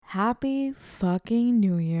Happy fucking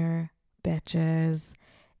New Year, bitches.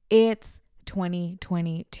 It's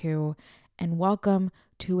 2022 and welcome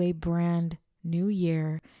to a brand new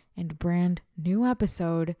year and brand new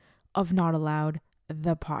episode of Not Allowed,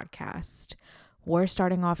 the podcast. We're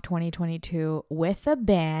starting off 2022 with a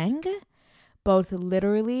bang, both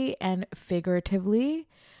literally and figuratively.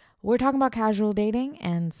 We're talking about casual dating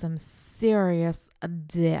and some serious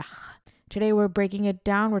dick. Today we're breaking it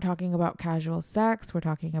down. We're talking about casual sex. We're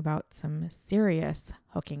talking about some serious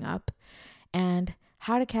hooking up and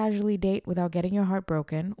how to casually date without getting your heart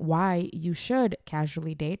broken, why you should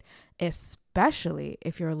casually date, especially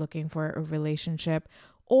if you're looking for a relationship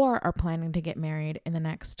or are planning to get married in the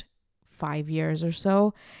next 5 years or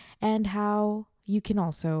so, and how you can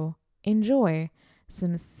also enjoy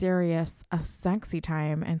some serious, sexy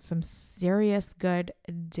time and some serious good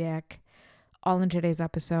dick all in today's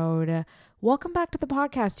episode. Welcome back to the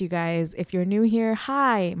podcast, you guys. If you're new here,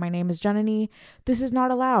 hi, my name is Janani. This is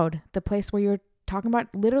Not Allowed, the place where you're talking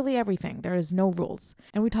about literally everything. There is no rules.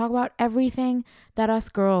 And we talk about everything that us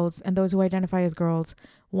girls and those who identify as girls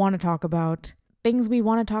want to talk about. Things we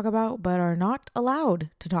want to talk about but are not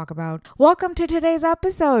allowed to talk about. Welcome to today's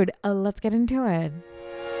episode. Let's get into it.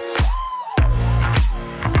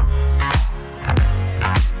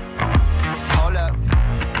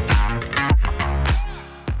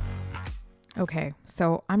 Okay,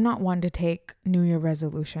 so I'm not one to take New Year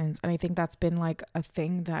resolutions, and I think that's been like a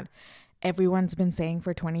thing that everyone's been saying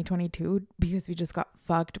for 2022 because we just got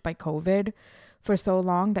fucked by COVID for so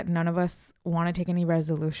long that none of us want to take any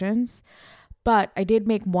resolutions. But I did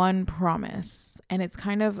make one promise, and it's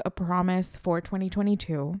kind of a promise for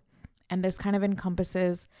 2022, and this kind of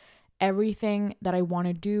encompasses everything that I want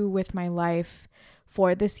to do with my life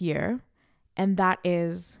for this year, and that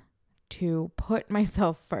is to put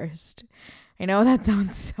myself first. I know that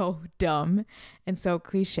sounds so dumb and so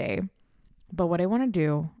cliche, but what I want to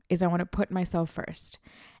do is I want to put myself first.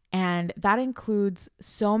 And that includes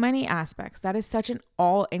so many aspects. That is such an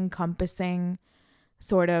all-encompassing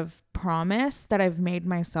sort of promise that I've made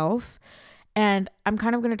myself. And I'm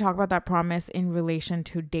kind of going to talk about that promise in relation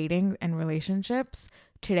to dating and relationships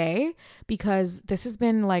today, because this has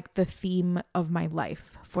been like the theme of my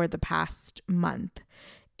life for the past month,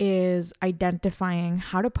 is identifying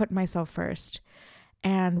how to put myself first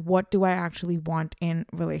and what do I actually want in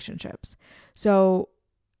relationships. So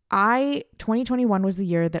 2021 was the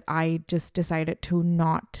year that I just decided to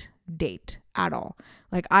not date at all.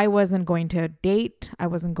 Like, I wasn't going to date. I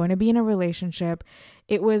wasn't going to be in a relationship.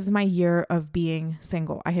 It was my year of being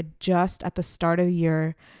single. I had just at the start of the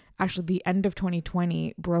year, actually the end of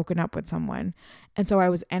 2020, broken up with someone. And so I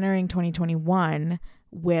was entering 2021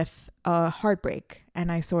 with a heartbreak,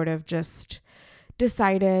 and I sort of just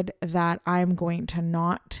decided that I'm going to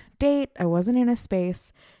not date. I wasn't in a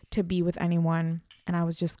space to be with anyone, and I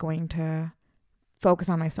was just going to focus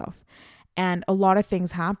on myself. And a lot of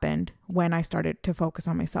things happened when I started to focus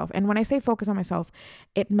on myself. And when I say focus on myself,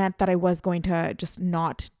 it meant that I was going to just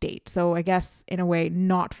not date. So I guess in a way,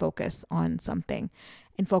 not focus on something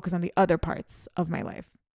and focus on the other parts of my life.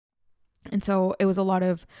 And so it was a lot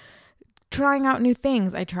of trying out new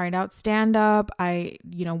things. I tried out stand-up. I,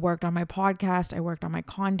 worked on my podcast. I worked on my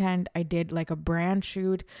content. I did like a brand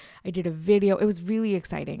shoot. I did a video. It was really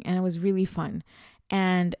exciting and it was really fun.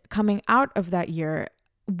 And coming out of that year,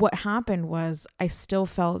 what happened was I still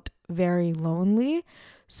felt very lonely.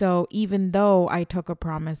 So even though I took a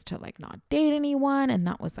promise to like not date anyone, and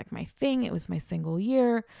that was like my thing, it was my single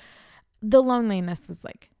year, the loneliness was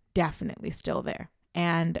like definitely still there.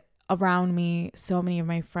 And around me, so many of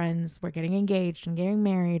my friends were getting engaged and getting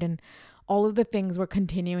married, and all of the things were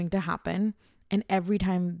continuing to happen. And every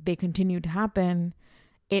time they continued to happen,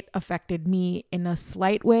 it affected me in a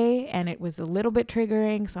slight way, and it was a little bit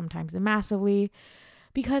triggering, sometimes massively,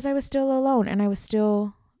 because I was still alone and I was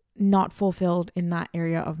still not fulfilled in that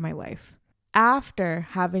area of my life. After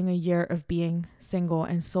having a year of being single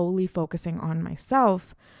and solely focusing on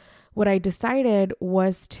myself, what I decided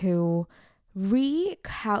was to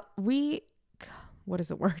recalibrate,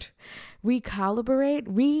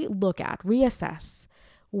 reassess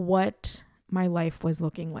what my life was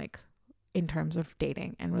looking like in terms of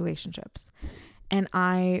dating and relationships. And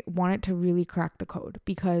I wanted to really crack the code,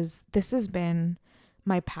 because this has been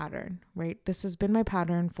my pattern, right? This has been my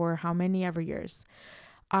pattern for how many ever years.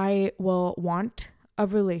 I will want a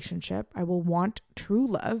relationship. I will want true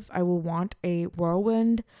love. I will want a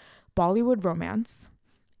whirlwind Bollywood romance,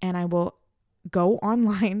 and I will go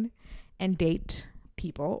online and date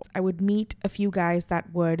people. I would meet a few guys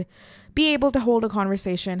that would be able to hold a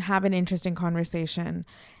conversation, have an interesting conversation,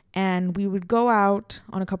 and we would go out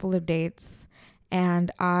on a couple of dates,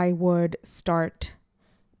 and I would start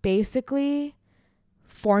basically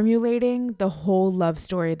formulating the whole love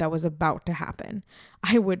story that was about to happen.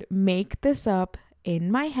 I would make this up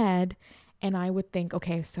in my head, and I would think,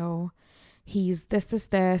 okay, so he's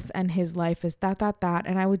this, and his life is that.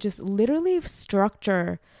 And I would just literally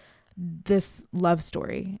structure this love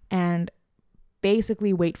story and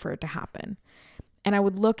basically wait for it to happen. And I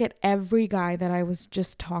would look at every guy that I was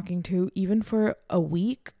just talking to, even for a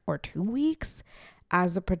week or 2 weeks,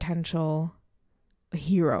 as a potential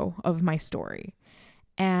hero of my story.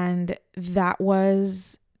 And that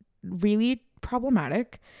was really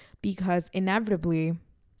problematic because inevitably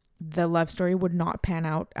the love story would not pan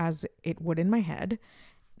out as it would in my head.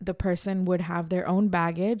 The person would have their own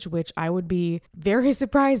baggage, which I would be very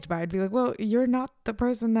surprised by. I'd be like, well, you're not the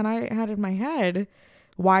person that I had in my head.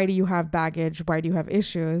 Why do you have baggage? Why do you have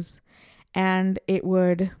issues? And it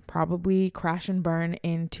would probably crash and burn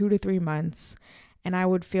in 2 to 3 months. And I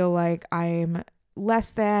would feel like I'm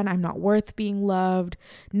less than, I'm not worth being loved.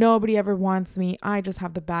 Nobody ever wants me. I just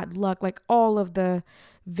have the bad luck. Like all of the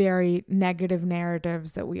very negative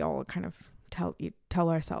narratives that we all kind of tell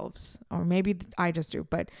ourselves, or maybe I just do,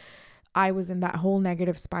 but I was in that whole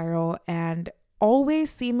negative spiral and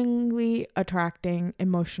always seemingly attracting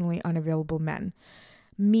emotionally unavailable men.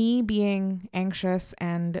 Me being anxious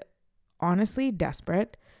and honestly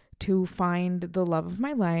desperate to find the love of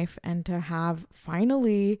my life and to have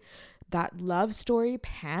finally that love story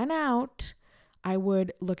pan out, I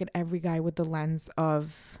would look at every guy with the lens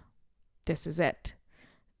of, this is it.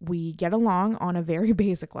 We get along on a very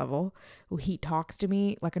basic level. He talks to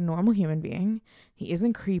me like a normal human being. He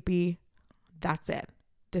isn't creepy. That's it.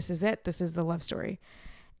 This is it. This is the love story.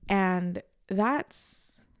 And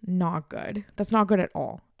that's not good. That's not good at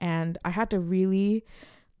all. And I had to really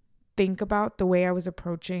think about the way I was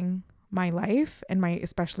approaching my life and my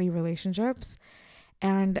especially relationships.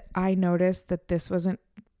 And I noticed that this wasn't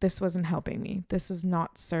helping me. This is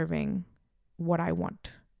not serving what I want.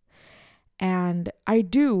 And I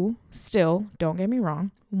do still, don't get me wrong,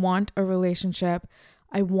 want a relationship.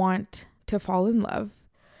 I want to fall in love.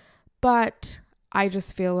 But I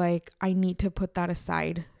just feel like I need to put that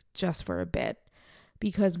aside just for a bit.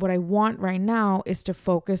 Because what I want right now is to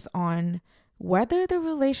focus on whether the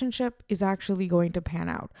relationship is actually going to pan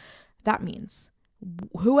out. That means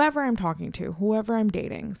whoever I'm talking to, whoever I'm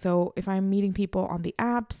dating. So if I'm meeting people on the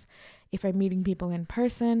apps, if I'm meeting people in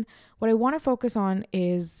person, what I want to focus on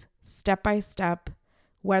is step by step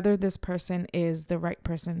whether this person is the right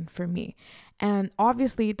person for me. And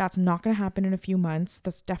obviously that's not going to happen in a few months.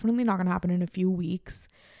 That's definitely not going to happen in a few weeks.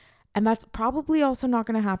 And that's probably also not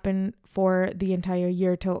going to happen for the entire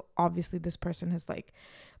year till obviously this person has like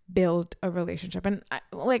built a relationship. And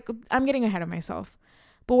I'm getting ahead of myself.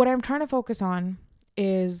 But what I'm trying to focus on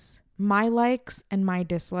is my likes and my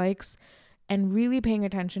dislikes and really paying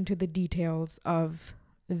attention to the details of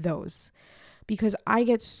those. Because I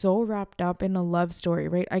get so wrapped up in a love story,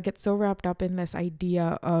 right? I get so wrapped up in this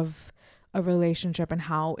idea of a relationship and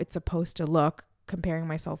how it's supposed to look, comparing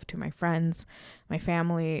myself to my friends, my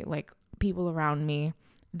family, like people around me,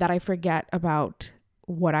 that I forget about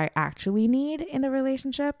what I actually need in the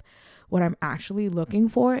relationship, what I'm actually looking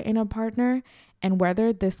for in a partner, and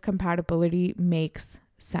whether this compatibility makes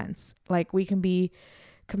sense. Like we can be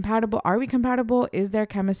compatible. Are we compatible? Is there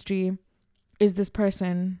chemistry? Is this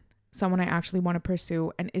person someone I actually want to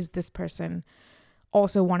pursue? And is this person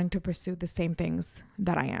also wanting to pursue the same things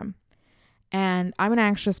that I am? And I'm an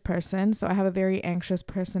anxious person, so I have a very anxious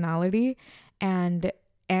personality, and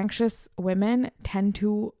anxious women tend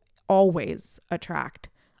to always attract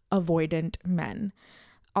avoidant men.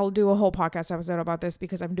 I'll do a whole podcast episode about this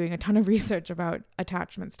because I'm doing a ton of research about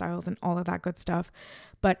attachment styles and all of that good stuff.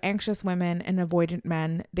 But anxious women and avoidant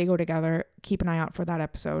men, they go together. Keep an eye out for that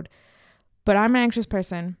episode. But I'm an anxious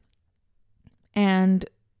person. And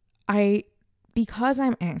because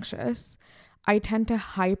I'm anxious, I tend to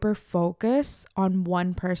hyper focus on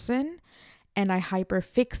one person, and I hyper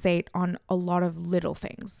fixate on a lot of little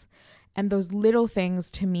things. And those little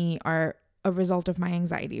things to me are a result of my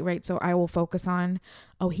anxiety, right? So I will focus on,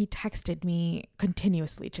 oh, he texted me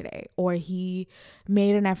continuously today, or he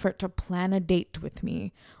made an effort to plan a date with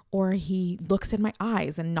me, or he looks in my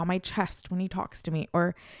eyes and not my chest when he talks to me,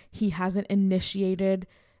 or he hasn't initiated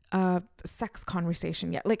sex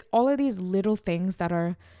conversation yet. Like all of these little things that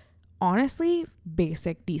are honestly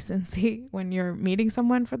basic decency when you're meeting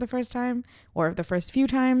someone for the first time or the first few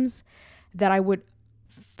times, that I would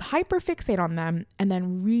hyper fixate on them and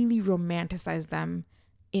then really romanticize them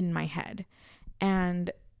in my head.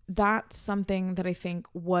 And that's something that I think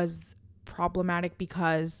was problematic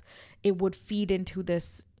because it would feed into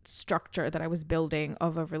this structure that I was building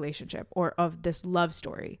of a relationship or of this love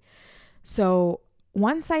story. So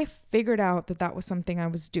once I figured out that that was something I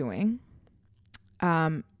was doing,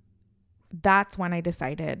 that's when I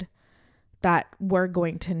decided that we're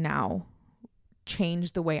going to now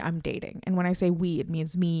change the way I'm dating. And when I say we, it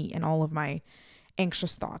means me and all of my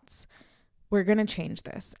anxious thoughts. We're going to change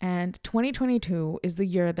this. And 2022 is the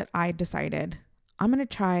year that I decided I'm going to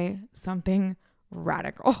try something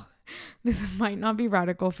radical. This might not be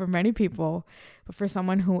radical for many people, but for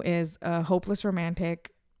someone who is a hopeless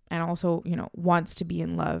romantic and also, wants to be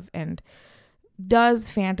in love and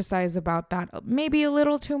does fantasize about that maybe a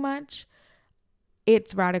little too much,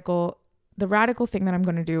 it's radical. The radical thing that I'm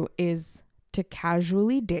going to do is to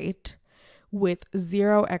casually date with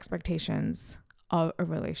zero expectations of a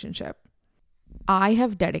relationship. I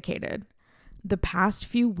have dedicated the past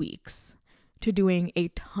few weeks to doing a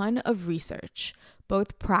ton of research,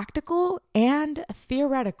 both practical and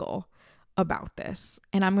theoretical, about this.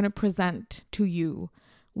 And I'm going to present to you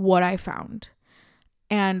what I found.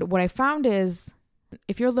 And what I found is,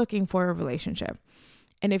 if you're looking for a relationship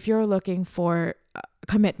and if you're looking for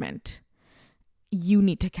commitment, you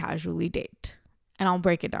need to casually date. And I'll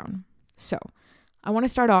break it down. So I want to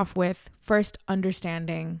start off with first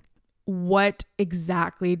understanding what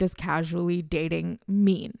exactly does casually dating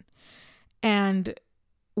mean. And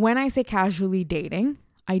when I say casually dating,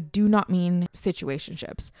 I do not mean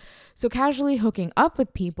situationships. So casually hooking up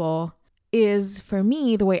with people is, for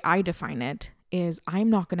me, the way I define it, is I'm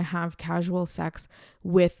not going to have casual sex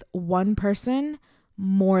with one person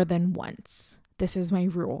more than once. This is my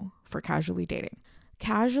rule for casually dating.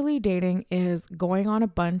 Casually dating is going on a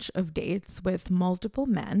bunch of dates with multiple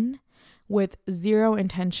men with zero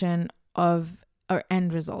intention of an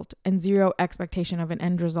end result and zero expectation of an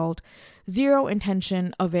end result, zero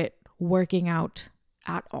intention of it working out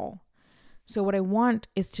at all. So what I want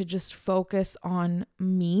is to just focus on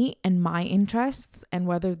me and my interests and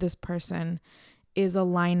whether this person is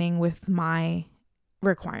aligning with my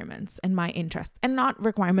requirements and my interests, and not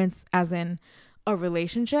requirements as in a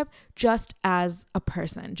relationship, just as a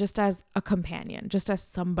person, just as a companion, just as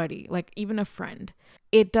somebody, like even a friend.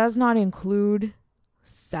 It does not include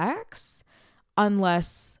sex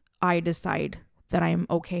unless I decide that I'm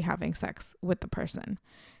okay having sex with the person.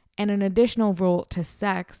 And an additional rule to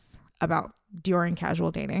sex about during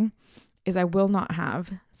casual dating is I will not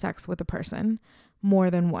have sex with a person more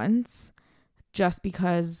than once, just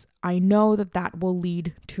because I know that that will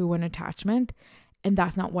lead to an attachment, and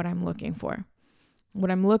that's not what I'm looking for.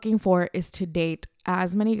 What I'm looking for is to date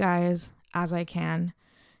as many guys as I can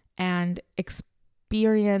and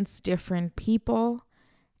experience different people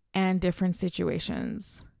and different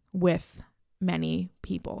situations with many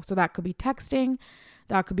people. So that could be texting,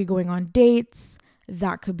 that could be going on dates,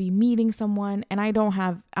 that could be meeting someone. And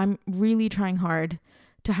I'm really trying hard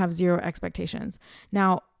to have zero expectations.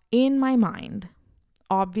 Now, in my mind,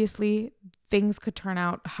 obviously things could turn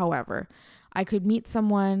out however. I could meet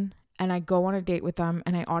someone and I go on a date with them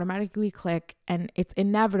and I automatically click, and it's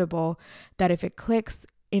inevitable that if it clicks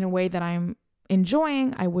in a way that I'm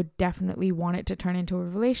enjoying, I would definitely want it to turn into a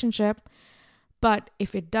relationship. But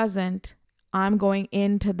if it doesn't, I'm going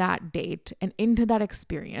into that date and into that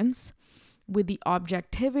experience with the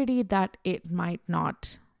objectivity that it might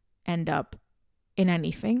not end up in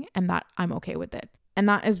anything and that I'm okay with it. And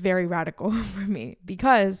that is very radical for me,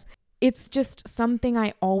 because it's just something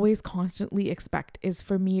I always constantly expect is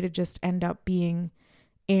for me to just end up being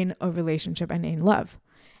in a relationship and in love.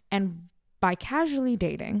 And by casually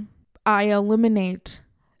dating, I eliminate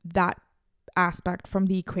that aspect from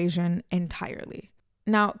the equation entirely.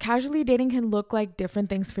 Now, casually dating can look like different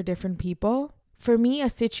things for different people. For me, a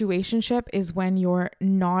situationship is when you're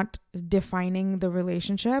not defining the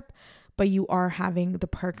relationship, but you are having the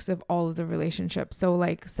perks of all of the relationships. So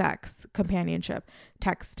like sex, companionship,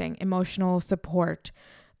 texting, emotional support,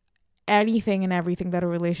 anything and everything that a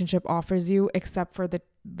relationship offers you, except for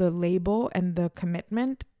the label and the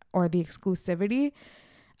commitment or the exclusivity,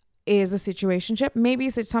 is a situationship. Maybe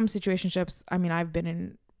some situationships, I've been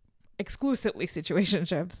in exclusively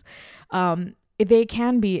situationships. They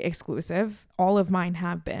can be exclusive. All of mine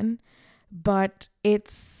have been, but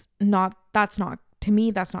that's not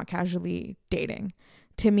casually dating.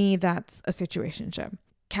 To me, that's a situationship.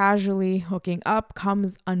 Casually hooking up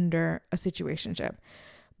comes under a situationship,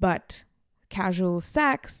 but casual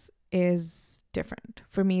sex is different.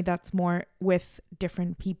 For me, that's more with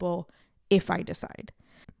different people if I decide.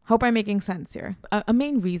 Hope I'm making sense here. A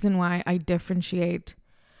main reason why I differentiate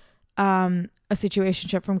a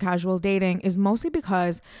situationship from casual dating is mostly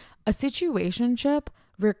because a situationship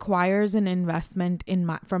requires an investment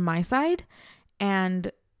from my side,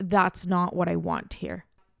 and that's not what I want here.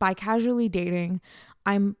 By casually dating,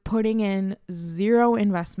 I'm putting in zero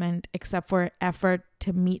investment except for effort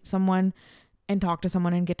to meet someone and talk to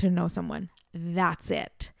someone and get to know someone. That's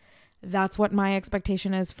it. That's what my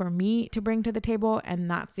expectation is for me to bring to the table, and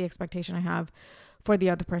that's the expectation I have for the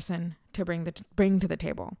other person to bring to the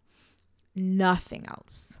table. Nothing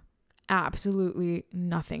else. Absolutely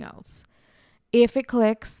nothing else. If it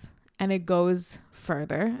clicks and it goes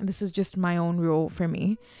further, and this is just my own rule for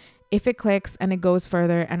me, if it clicks and it goes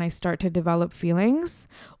further and I start to develop feelings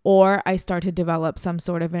or I start to develop some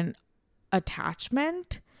sort of an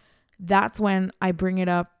attachment, that's when I bring it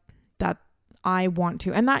up that I want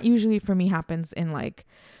to. And that usually for me happens in like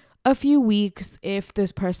a few weeks if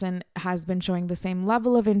this person has been showing the same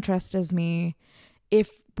level of interest as me,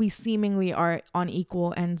 if we seemingly are on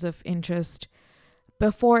equal ends of interest.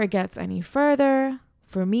 Before it gets any further,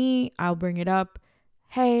 for me, I'll bring it up.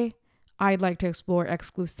 Hey, I'd like to explore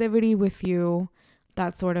exclusivity with you.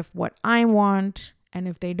 That's sort of what I want. And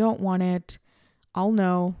if they don't want it, I'll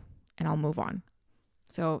know and I'll move on.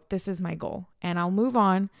 So this is my goal. And I'll move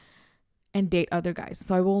on and date other guys.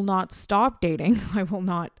 So I will not stop dating. I will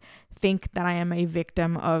not think that I am a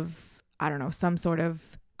victim of, I don't know, some sort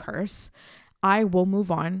of curse. I will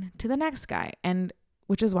move on to the next guy. And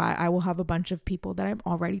which is why I will have a bunch of people that I'm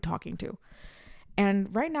already talking to.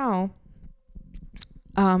 And right now,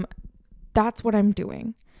 that's what I'm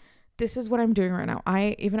doing. This is what I'm doing right now.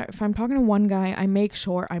 Even if I'm talking to one guy, I make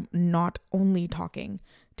sure I'm not only talking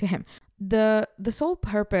to him. The sole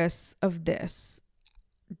purpose of this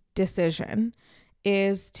decision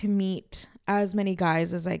is to meet as many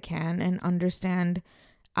guys as I can and understand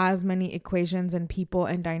as many equations and people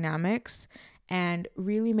and dynamics, and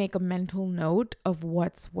really make a mental note of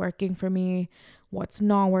what's working for me, what's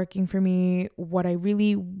not working for me, what I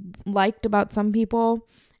really liked about some people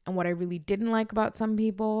and what I really didn't like about some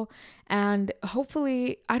people. And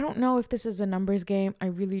hopefully, I don't know if this is a numbers game. I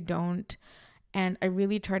really don't. And I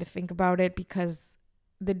really try to think about it because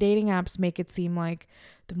the dating apps make it seem like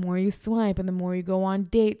the more you swipe and the more you go on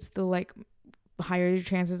dates, the like higher your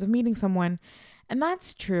chances of meeting someone. And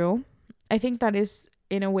that's true. I think that is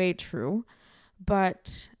in a way true,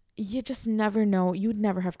 but you just never know. You'd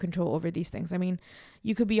never have control over these things. I mean,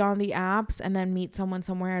 you could be on the apps and then meet someone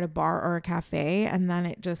somewhere at a bar or a cafe, and then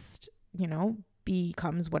it just,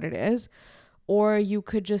 becomes what it is. Or you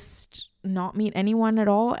could just not meet anyone at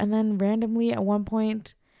all, and then randomly at one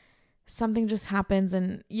point something just happens,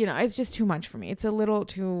 and it's just too much for me. It's a little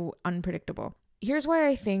too unpredictable. Here's why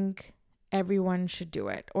I think everyone should do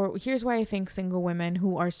it, or here's why I think single women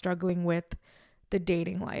who are struggling with the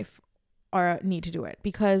dating life need to do it.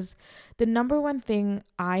 Because the number one thing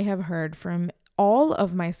I have heard from all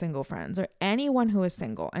of my single friends, or anyone who is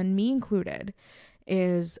single, and me included,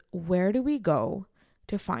 is where do we go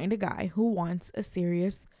to find a guy who wants a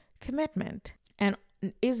serious commitment and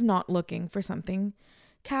is not looking for something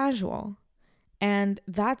casual? And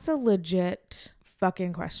that's a legit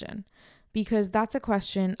fucking question, because that's a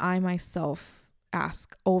question I myself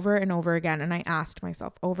ask over and over again. And I asked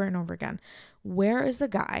myself over and over again, where is a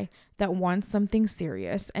guy that wants something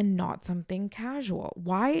serious and not something casual?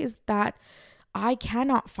 Why is that? I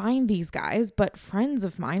cannot find these guys, but friends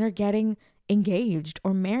of mine are getting engaged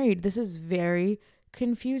or married. This is very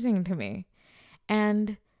confusing to me.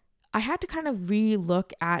 And I had to kind of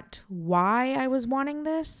re-look at why I was wanting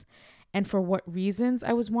this and for what reasons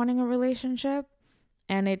I was wanting a relationship.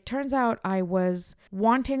 And it turns out I was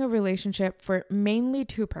wanting a relationship for mainly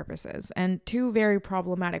two purposes, and two very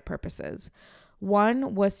problematic purposes.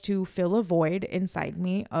 One was to fill a void inside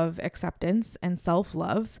me of acceptance and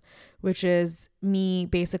self-love, which is me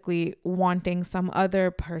basically wanting some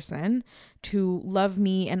other person to love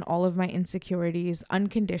me and all of my insecurities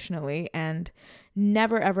unconditionally and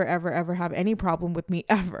never, ever, ever, ever have any problem with me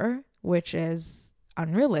ever, which is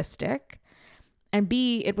unrealistic. And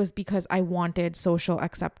B, it was because I wanted social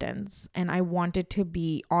acceptance and I wanted to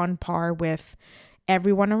be on par with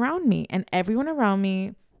everyone around me. And everyone around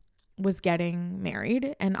me was getting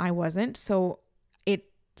married and I wasn't. So it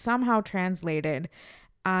somehow translated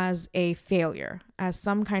as a failure, as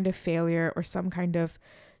some kind of failure or some kind of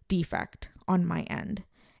defect on my end.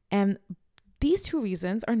 And these two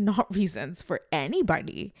reasons are not reasons for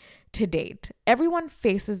anybody to date. Everyone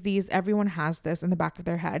faces these. Everyone has this in the back of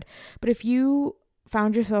their head. But if you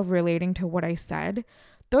found yourself relating to what I said,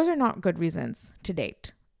 those are not good reasons to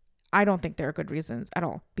date. I don't think they're good reasons at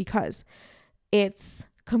all, because it's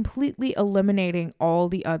completely eliminating all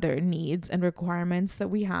the other needs and requirements that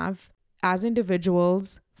we have as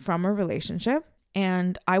individuals from a relationship.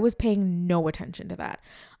 And I was paying no attention to that.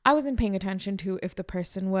 I wasn't paying attention to if the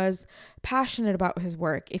person was passionate about his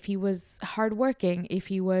work, if he was hardworking, if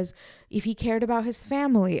he cared about his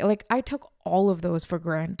family. Like, I took all of those for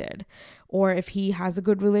granted. Or if he has a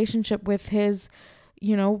good relationship with his,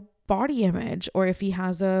 body image, or if he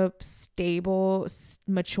has a stable,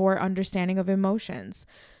 mature understanding of emotions.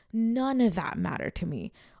 None of that mattered to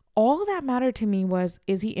me. All that mattered to me was,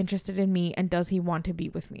 is he interested in me and does he want to be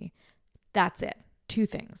with me? That's it. 2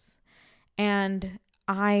 things. And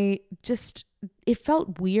it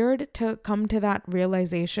felt weird to come to that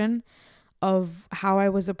realization of how I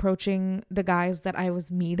was approaching the guys that I was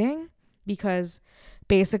meeting, because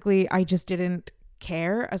basically I just didn't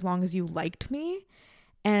care as long as you liked me.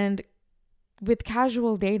 And with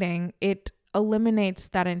casual dating, it eliminates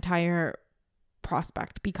that entire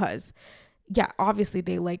prospect, because yeah, obviously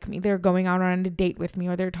they like me. They're going out on a date with me,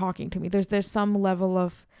 or they're talking to me. There's some level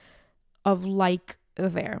of like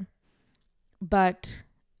there. But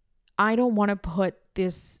I don't want to put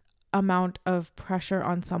this amount of pressure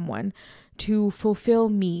on someone to fulfill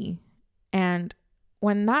me. And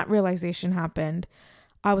when that realization happened,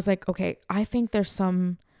 I was like, okay, I think there's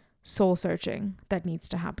some soul searching that needs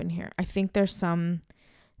to happen here. I think there's some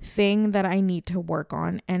thing that I need to work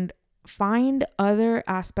on and find other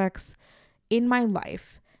aspects in my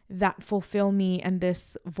life that fulfill me and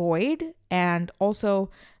this void, and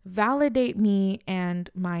also validate me and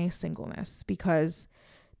my singleness, because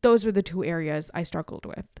those were the 2 areas I struggled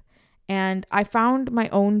with. And I found my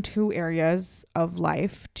own 2 areas of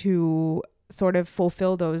life to sort of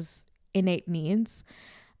fulfill those innate needs.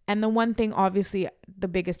 And the one thing, obviously, the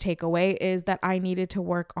biggest takeaway is that I needed to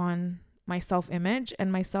work on my self-image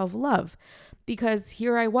and my self-love, because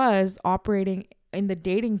here I was operating in the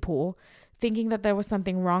dating pool thinking that there was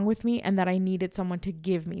something wrong with me and that I needed someone to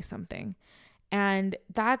give me something. And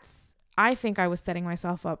I think I was setting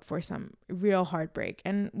myself up for some real heartbreak,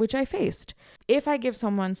 and which I faced. If I give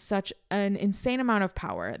someone such an insane amount of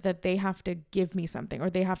power that they have to give me something, or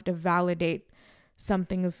they have to validate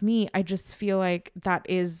something of me, I just feel like that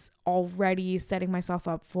is already setting myself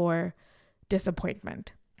up for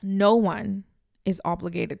disappointment. No one is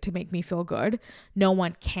obligated to make me feel good. No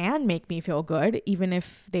one can make me feel good, even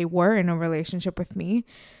if they were in a relationship with me.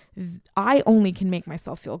 I only can make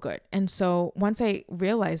myself feel good. And so once I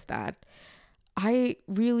realized that,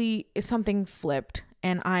 something flipped,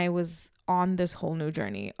 and I was on this whole new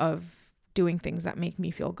journey of doing things that make me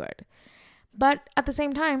feel good. But at the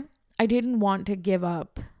same time, I didn't want to give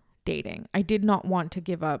up dating. I did not want to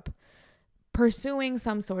give up pursuing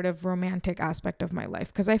some sort of romantic aspect of my life,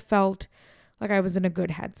 because I felt like I was in a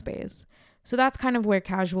good headspace. So that's kind of where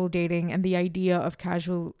casual dating and the idea of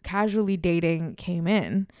casually dating came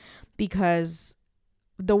in, because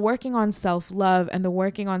the working on self-love and the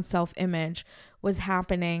working on self-image was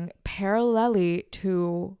happening parallelly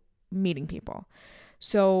to meeting people.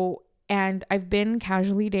 So, and I've been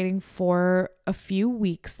casually dating for a few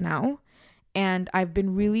weeks now, and I've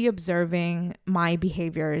been really observing my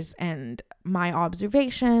behaviors and my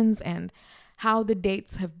observations and how the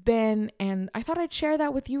dates have been. And I thought I'd share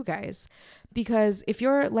that with you guys, because if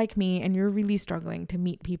you're like me and you're really struggling to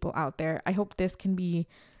meet people out there, I hope this can be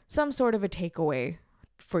some sort of a takeaway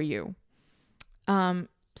for you.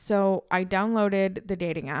 So I downloaded the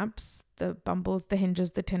dating apps, the Bumbles, the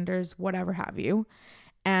Hinges, the Tinders, whatever have you.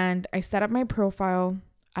 And I set up my profile.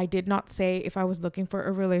 I did not say if I was looking for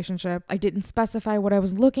a relationship. I didn't specify what I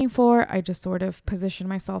was looking for. I just sort of positioned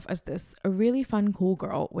myself as a really fun, cool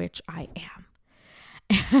girl, which I am.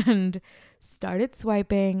 And started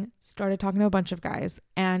swiping, started talking to a bunch of guys.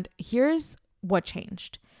 And here's what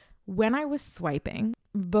changed. When I was swiping,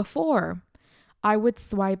 before, I would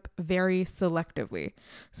swipe very selectively.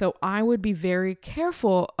 So I would be very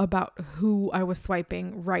careful about who I was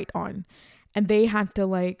swiping right on. And they had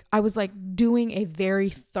to I was doing a very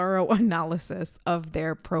thorough analysis of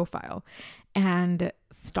their profile and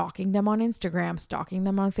stalking them on Instagram, stalking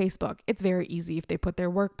them on Facebook. It's very easy. If they put their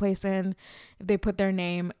workplace in, if they put their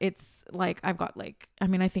name, it's I've got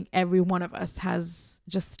I think every one of us has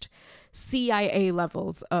just CIA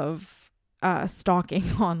levels of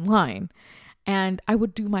stalking online. And I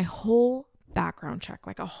would do my whole background check,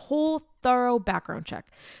 a whole thorough background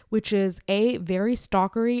check, which is very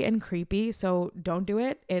stalkery and creepy. So don't do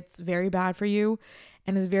it. It's very bad for you,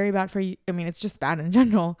 and it's very bad for you. I mean, it's just bad in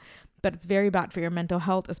general, but it's very bad for your mental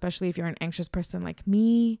health, especially if you're an anxious person like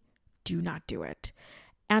me. Do not do it.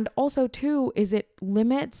 And also too, is it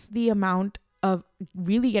limits the amount of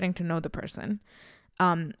really getting to know the person.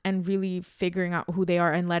 And really figuring out who they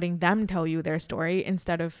are and letting them tell you their story,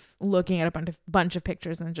 instead of looking at a bunch of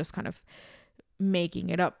pictures and just kind of making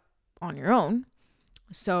it up on your own.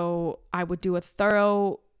 So I would do a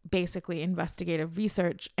thorough basically investigative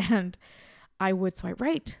research, and I would swipe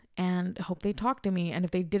right and hope they talk to me. And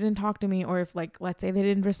if they didn't talk to me, or if like, let's say they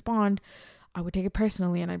didn't respond, I would take it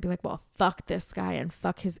personally and I'd be like, well, fuck this guy and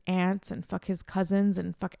fuck his aunts and fuck his cousins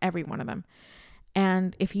and fuck every one of them.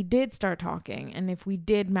 And if he did start talking and if we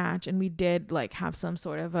did match and we did like have some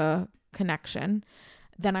sort of a connection,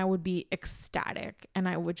 then I would be ecstatic and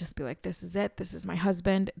I would just be like, this is it. This is my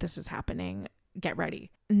husband. This is happening. Get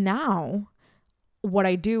ready. Now, what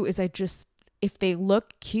I do is if they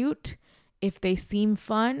look cute, if they seem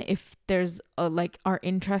fun, if there's like our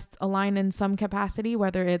interests align in some capacity,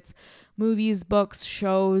 whether it's movies, books,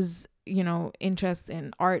 shows, interests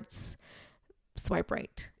in arts, swipe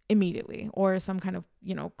right immediately, or some kind of,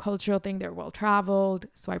 cultural thing. They're well traveled,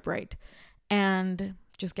 swipe right, and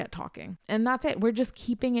just get talking. And that's it. We're just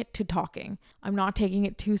keeping it to talking. I'm not taking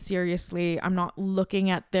it too seriously. I'm not looking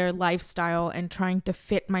at their lifestyle and trying to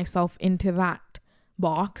fit myself into that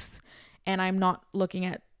box. And I'm not looking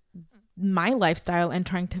at my lifestyle and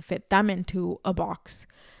trying to fit them into a box.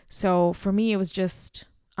 So for me, it was just,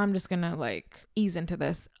 I'm just gonna like ease into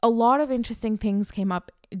this. A lot of interesting things came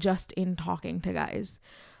up just in talking to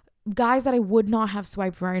guys that I would not have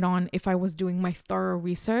swiped right on if I was doing my thorough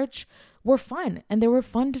research. Were fun, and they were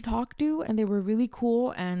fun to talk to, and they were really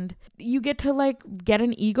cool, and you get to like get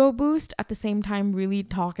an ego boost at the same time, really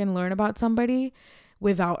talk and learn about somebody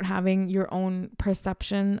without having your own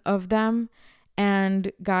perception of them.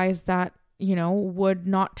 And guys that, would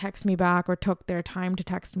not text me back or took their time to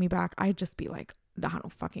text me back, I'd just be like, I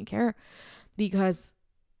don't fucking care, because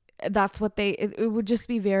that's what it would just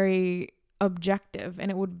be very objective,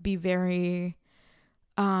 and it would be very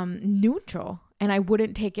neutral, and I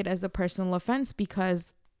wouldn't take it as a personal offense because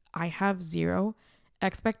I have zero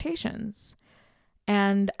expectations.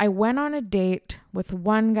 And I went on a date with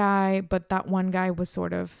one guy, but that one guy was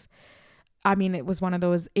sort of, it was one of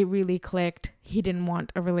those, it really clicked. He didn't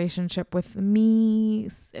want a relationship with me.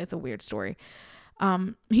 It's a weird story.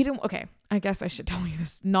 Okay, I guess I should tell you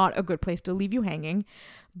this. Not a good place to leave you hanging,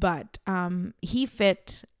 but he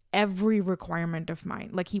fit every requirement of mine.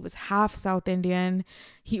 Like, he was half South Indian.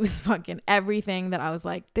 He was fucking everything that I was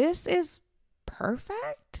like, this is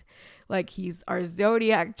perfect. Like, our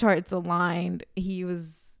zodiac charts aligned. He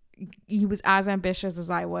was as ambitious as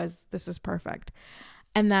I was. This is perfect.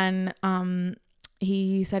 And then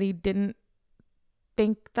he said he didn't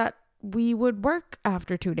think that we would work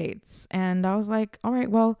after 2 dates. And I was like, all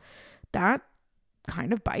right, well, that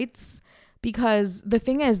kind of bites, because the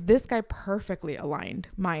thing is, this guy perfectly aligned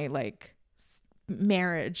my like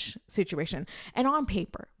marriage situation. And on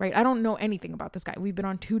paper, right? I don't know anything about this guy. We've been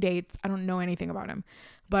on 2 dates. I don't know anything about him.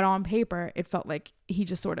 But on paper, it felt like he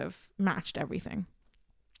just sort of matched everything.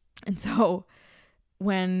 And so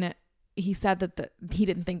when he said that he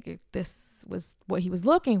didn't think this was what he was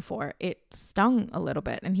looking for, it stung a little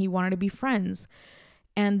bit, and he wanted to be friends.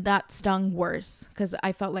 And that stung worse, because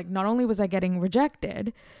I felt like not only was I getting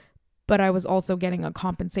rejected, but I was also getting a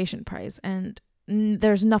compensation prize. And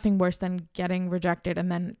there's nothing worse than getting rejected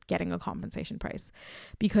and then getting a compensation prize,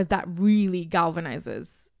 because that really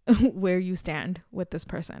galvanizes where you stand with this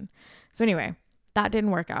person. So anyway, that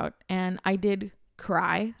didn't work out. And I did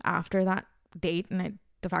cry after that date, and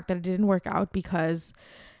the fact that it didn't work out, because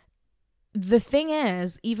the thing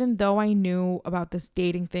is, even though I knew about this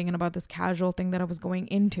dating thing and about this casual thing that I was going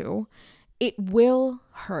into, it will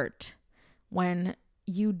hurt when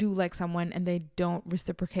you do like someone and they don't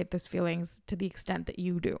reciprocate those feelings to the extent that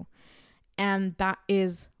you do. And that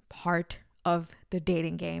is part of the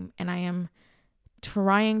dating game. And I am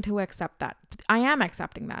trying to accept that. I am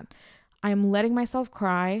accepting that. I'm letting myself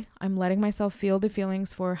cry. I'm letting myself feel the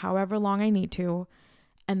feelings for however long I need to,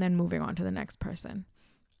 and then moving on to the next person.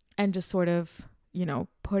 And just sort of,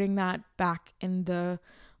 putting that back in the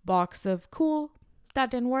box of, cool,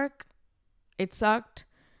 that didn't work. It sucked.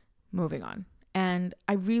 Moving on. And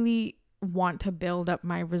I really want to build up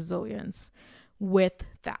my resilience with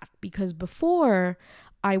that, because before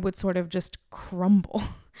I would sort of just crumble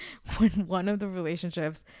when one of the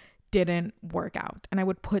relationships didn't work out. And I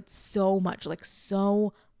would put so much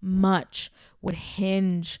would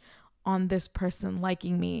hinge on this person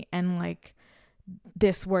liking me and like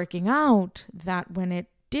this working out, that when it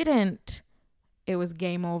didn't, it was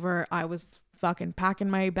game over. I was fucking packing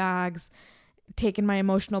my bags, taking my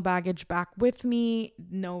emotional baggage back with me.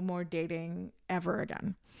 No more dating ever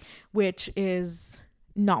again, which is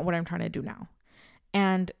not what I'm trying to do now.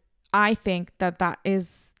 And I think that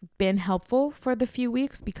is been helpful for the few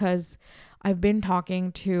weeks, because I've been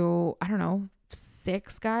talking to,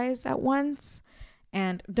 6 guys at once.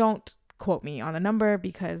 And don't quote me on a number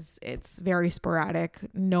because it's very sporadic.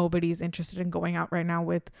 Nobody's interested in going out right now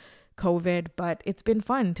with COVID, but it's been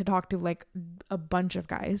fun to talk to like a bunch of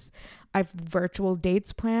guys. I've virtual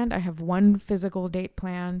dates planned. I have one physical date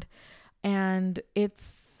planned, and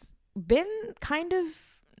it's been kind of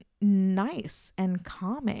nice and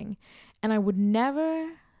calming. And I would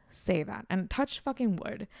never say that and touch fucking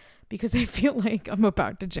wood because I feel like I'm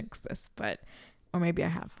about to jinx this, or maybe I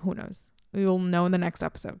have, who knows? We will know in the next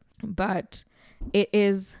episode. But it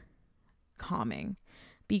is calming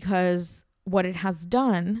because what it has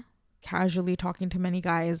done, casually talking to many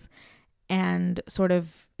guys and sort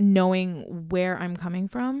of knowing where I'm coming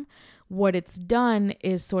from, what it's done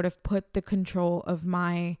is sort of put the control of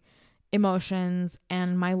my emotions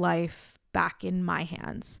and my life back in my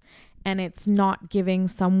hands. And it's not giving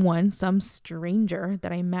some stranger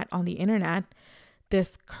that I met on the internet,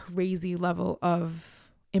 this crazy level of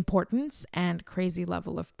importance and crazy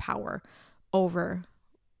level of power over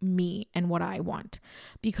me and what I want.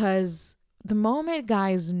 Because the moment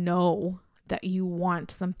guys know that you want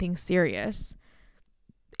something serious,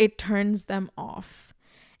 it turns them off.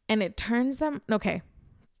 And it turns them,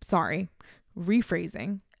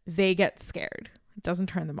 rephrasing, they get scared. It doesn't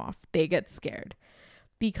turn them off. They get scared.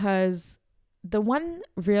 Because the one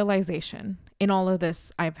realization in all of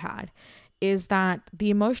this I've had is that the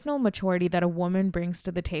emotional maturity that a woman brings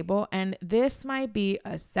to the table, and this might be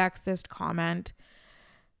a sexist comment,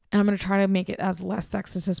 and I'm going to try to make it as less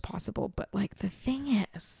sexist as possible, but like the thing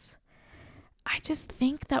is, I just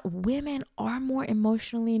think that women are more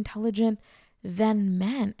emotionally intelligent than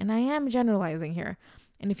men. And I am generalizing here.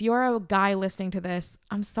 And if you're a guy listening to this,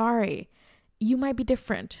 I'm sorry. You might be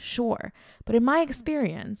different, sure. But in my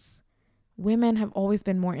experience, women have always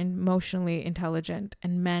been more emotionally intelligent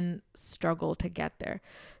and men struggle to get there.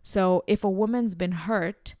 So if a woman's been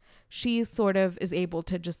hurt, she sort of is able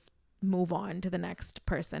to just move on to the next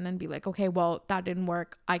person and be like, okay, well, that didn't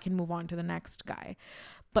work. I can move on to the next guy.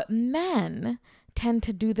 But men tend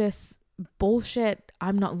to do this bullshit.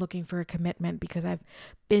 I'm not looking for a commitment because I've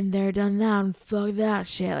been there, done that, and fuck that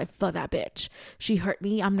shit. Like, fuck that bitch. She hurt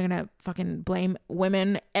me. I'm gonna fucking blame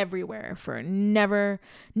women everywhere for I'm never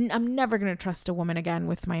gonna trust a woman again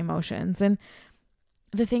with my emotions. And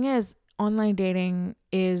the thing is, online dating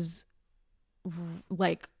is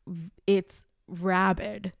like, it's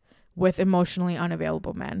rabid with emotionally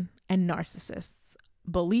unavailable men and narcissists.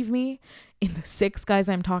 Believe me, in the 6 guys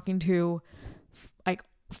I'm talking to, like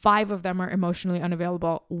 5 of them are emotionally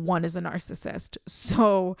unavailable. 1 is a narcissist.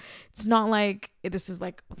 So it's not like this is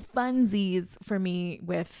like funsies for me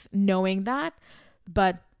with knowing that,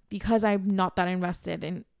 but because I'm not that invested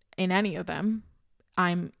in any of them,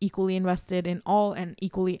 I'm equally invested in all and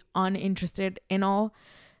equally uninterested in all.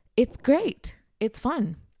 It's great. It's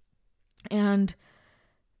fun. And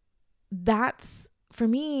that's, for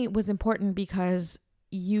me, was important because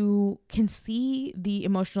you can see the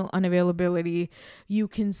emotional unavailability. You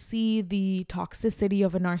can see the toxicity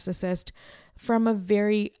of a narcissist from a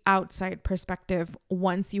very outside perspective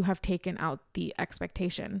once you have taken out the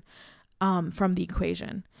expectation from the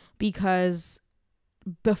equation. Because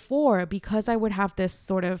I would have this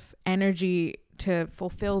sort of energy to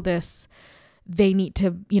fulfill this, I need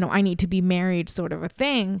to be married sort of a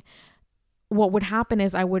thing. What would happen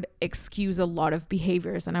is I would excuse a lot of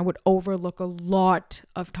behaviors and I would overlook a lot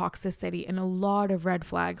of toxicity and a lot of red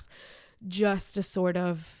flags just to sort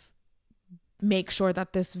of make sure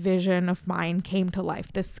that this vision of mine came to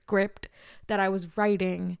life. This script that I was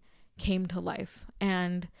writing came to life,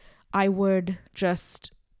 and I would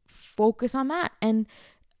just focus on that. And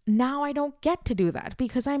now I don't get to do that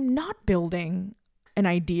because I'm not building an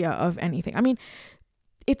idea of anything. I mean,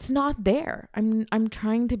 it's not there. I'm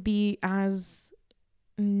trying to be as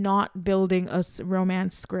not building a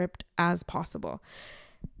romance script as possible.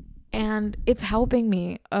 And it's helping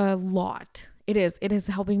me a lot. It is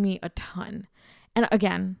helping me a ton. And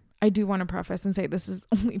again, I do want to preface and say this has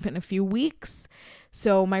only been a few weeks,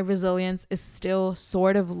 so my resilience is still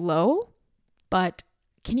sort of low. But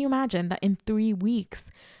can you imagine that in 3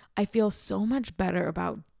 weeks, I feel so much better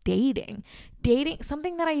about dating,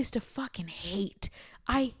 something that I used to fucking hate.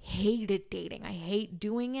 I hated dating. I hate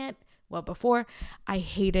doing it. Well, before, I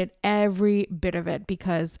hated every bit of it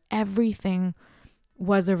because everything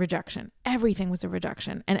was a rejection. Everything was a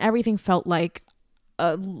rejection, and everything felt like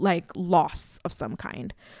a loss of some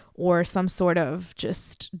kind or some sort of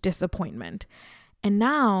just disappointment. And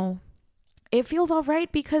now it feels all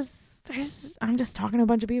right because I'm just talking to a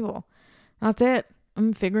bunch of people. That's it.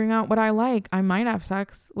 I'm figuring out what I like. I might have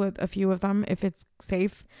sex with a few of them if it's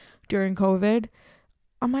safe during COVID.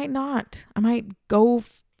 I might not. I might go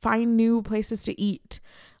find new places to eat.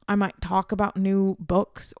 I might talk about new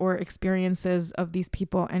books or experiences of these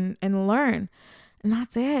people and learn. And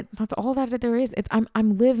that's it. That's all that there is.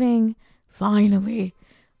 I'm living, finally,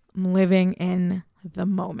 I'm living in the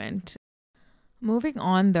moment. Moving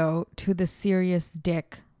on though to the serious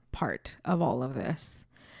dick part of all of this.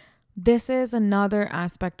 This is another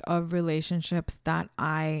aspect of relationships that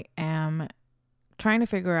I am trying to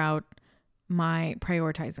figure out my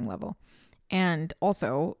prioritizing level, and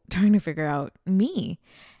also trying to figure out me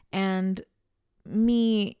in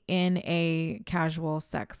a casual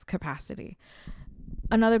sex capacity.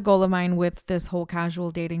 Another goal of mine with this whole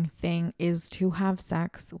casual dating thing is to have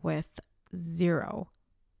sex with zero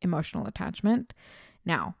emotional attachment.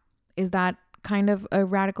 Now, is that kind of a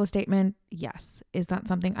radical statement? Yes. Is that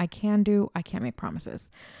something I can do? I can't make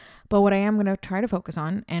promises. But what I am going to try to focus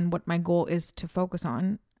on, and what my goal is to focus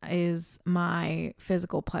on, is my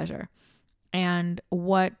physical pleasure. And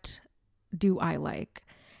what do I like?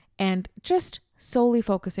 And just solely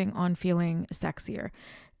focusing on feeling sexier.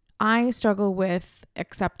 I struggle with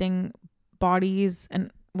accepting bodies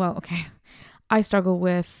and, I struggle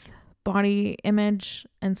with body image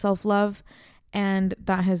and self-love. And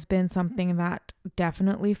that has been something that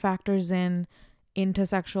definitely factors into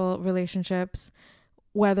sexual relationships.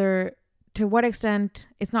 Whether to what extent,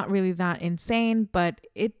 it's not really that insane, but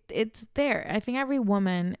it's there. I think every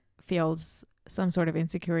woman feels some sort of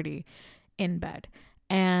insecurity in bed.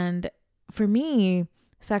 And for me,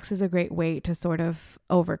 sex is a great way to sort of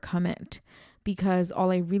overcome it, because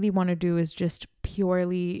all I really want to do is just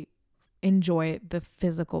purely enjoy the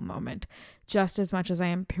physical moment just as much as I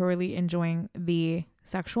am purely enjoying the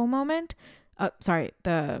sexual moment.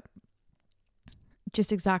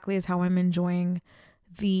 Just exactly as how I'm enjoying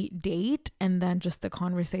the date and then just the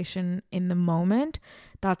conversation in the moment.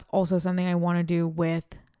 That's also something I want to do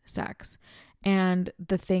with sex. And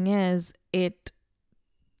the thing is, it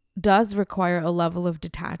does require a level of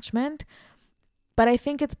detachment, but I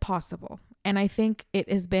think it's possible. And I think it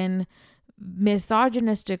has been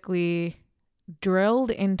misogynistically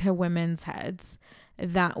drilled into women's heads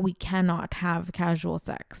that we cannot have casual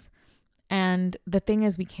sex. And the thing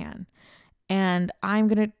is, we can. And I'm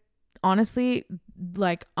going to honestly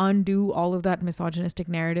undo all of that misogynistic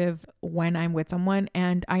narrative when I'm with someone.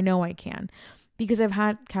 And I know I can, because I've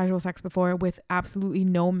had casual sex before with absolutely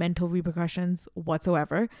no mental repercussions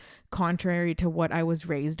whatsoever, contrary to what I was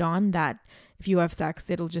raised on, that if you have sex,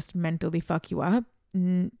 it'll just mentally fuck you up.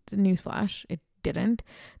 Newsflash, it didn't.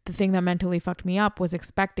 The thing that mentally fucked me up was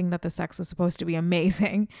expecting that the sex was supposed to be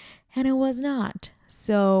amazing, and it was not.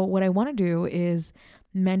 So what I want to do is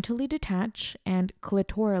mentally detach and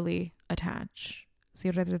clitorally attach. See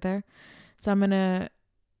what I did there? So I'm going to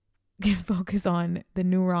focus on the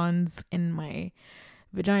neurons in my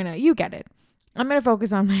vagina. You get it. I'm going to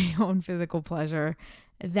focus on my own physical pleasure,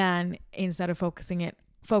 then instead of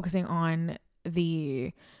focusing on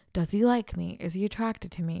the, does he like me? Is he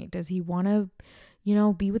attracted to me? Does he want to,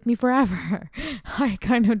 be with me forever? I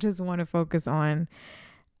kind of just want to focus on,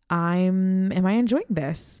 am I enjoying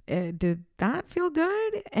this? Did that feel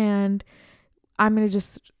good? And I'm going to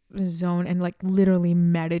just zone and literally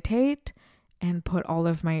meditate and put all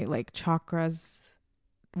of my chakras.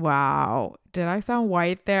 Wow. Did I sound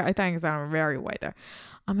white there? I think I sounded very white there.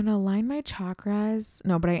 I'm going to align my chakras.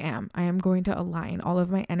 No, but I am going to align all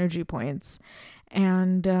of my energy points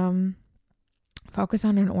and focus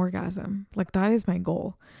on an orgasm. That is my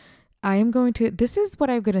goal. This is what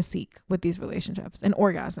I'm going to seek with these relationships, an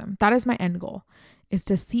orgasm. That is my end goal, is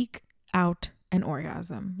to seek out an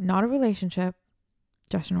orgasm, not a relationship,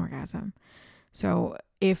 just an orgasm. So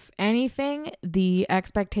if anything, the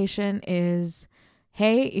expectation is,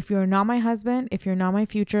 hey, if you're not my husband, if you're not my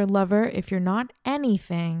future lover, if you're not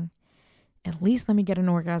anything, at least let me get an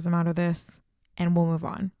orgasm out of this and we'll move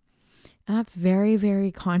on. And that's very,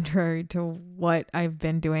 very contrary to what I've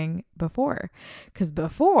been doing before. Because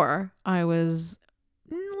before, I was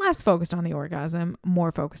less focused on the orgasm,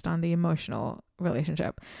 more focused on the emotional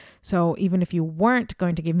relationship. So even if you weren't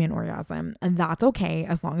going to give me an orgasm, and that's okay,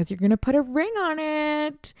 as long as you're going to put a ring on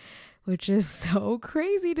it, which is so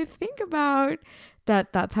crazy to think about,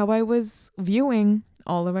 that's how I was viewing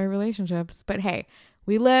all of my relationships. But hey,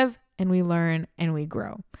 we live and we learn and we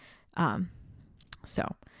grow.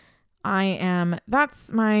 So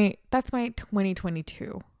that's my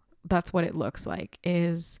 2022. That's what it looks like,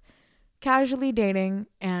 is casually dating.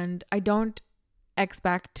 And I don't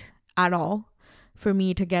expect at all for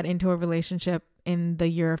me to get into a relationship in the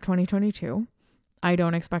year of 2022. I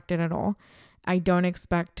don't expect it at all. I don't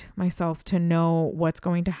expect myself to know what's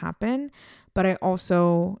going to happen, but I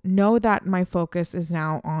also know that my focus is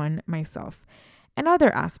now on myself. and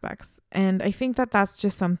other aspects. And I think that that's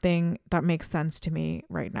just something that makes sense to me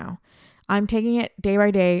right now. I'm taking it day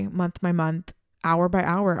by day, month by month, hour by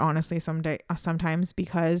hour, honestly, sometimes,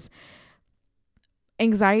 because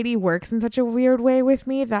anxiety works in such a weird way with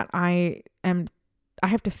me that I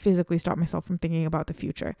have to physically stop myself from thinking about the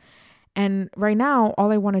future. And right now,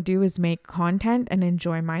 all I want to do is make content and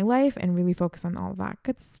enjoy my life and really focus on all that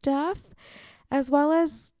good stuff, as well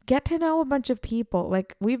as get to know a bunch of people.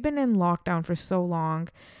 Like, we've been in lockdown for so long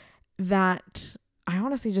that I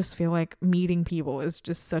honestly just feel like meeting people is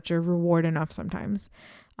just such a reward enough sometimes.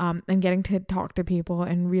 And getting to talk to people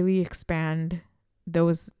and really expand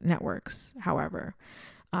those networks. However,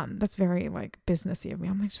 that's very like businessy of me.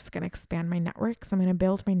 I'm like, just going to expand my networks. I'm going to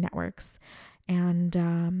build my networks and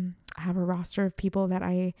have a roster of people that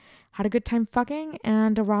I had a good time fucking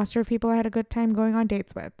and a roster of people I had a good time going on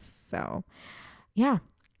dates with. So yeah,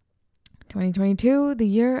 2022, the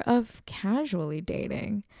year of casually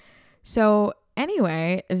dating. So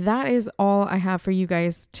anyway, that is all I have for you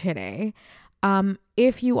guys today.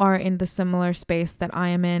 If you are in the similar space that I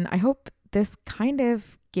am in, I hope this kind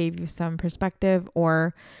of gave you some perspective,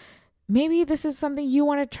 or maybe this is something you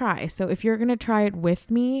want to try. So if you're going to try it with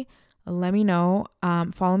me, let me know.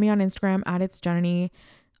 Follow me on Instagram @itsjenny.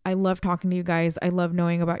 I love talking to you guys. I love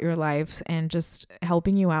knowing about your lives and just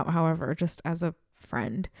helping you out, however, just as a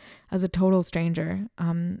friend, as a total stranger.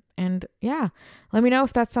 And yeah, let me know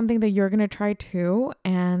if that's something that you're going to try too.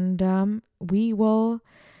 And we will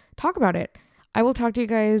talk about it. I will talk to you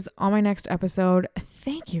guys on my next episode.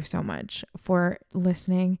 Thank you so much for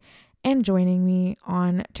listening and joining me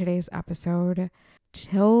on today's episode.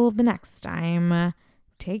 Till the next time,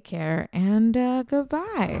 take care and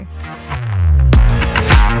goodbye.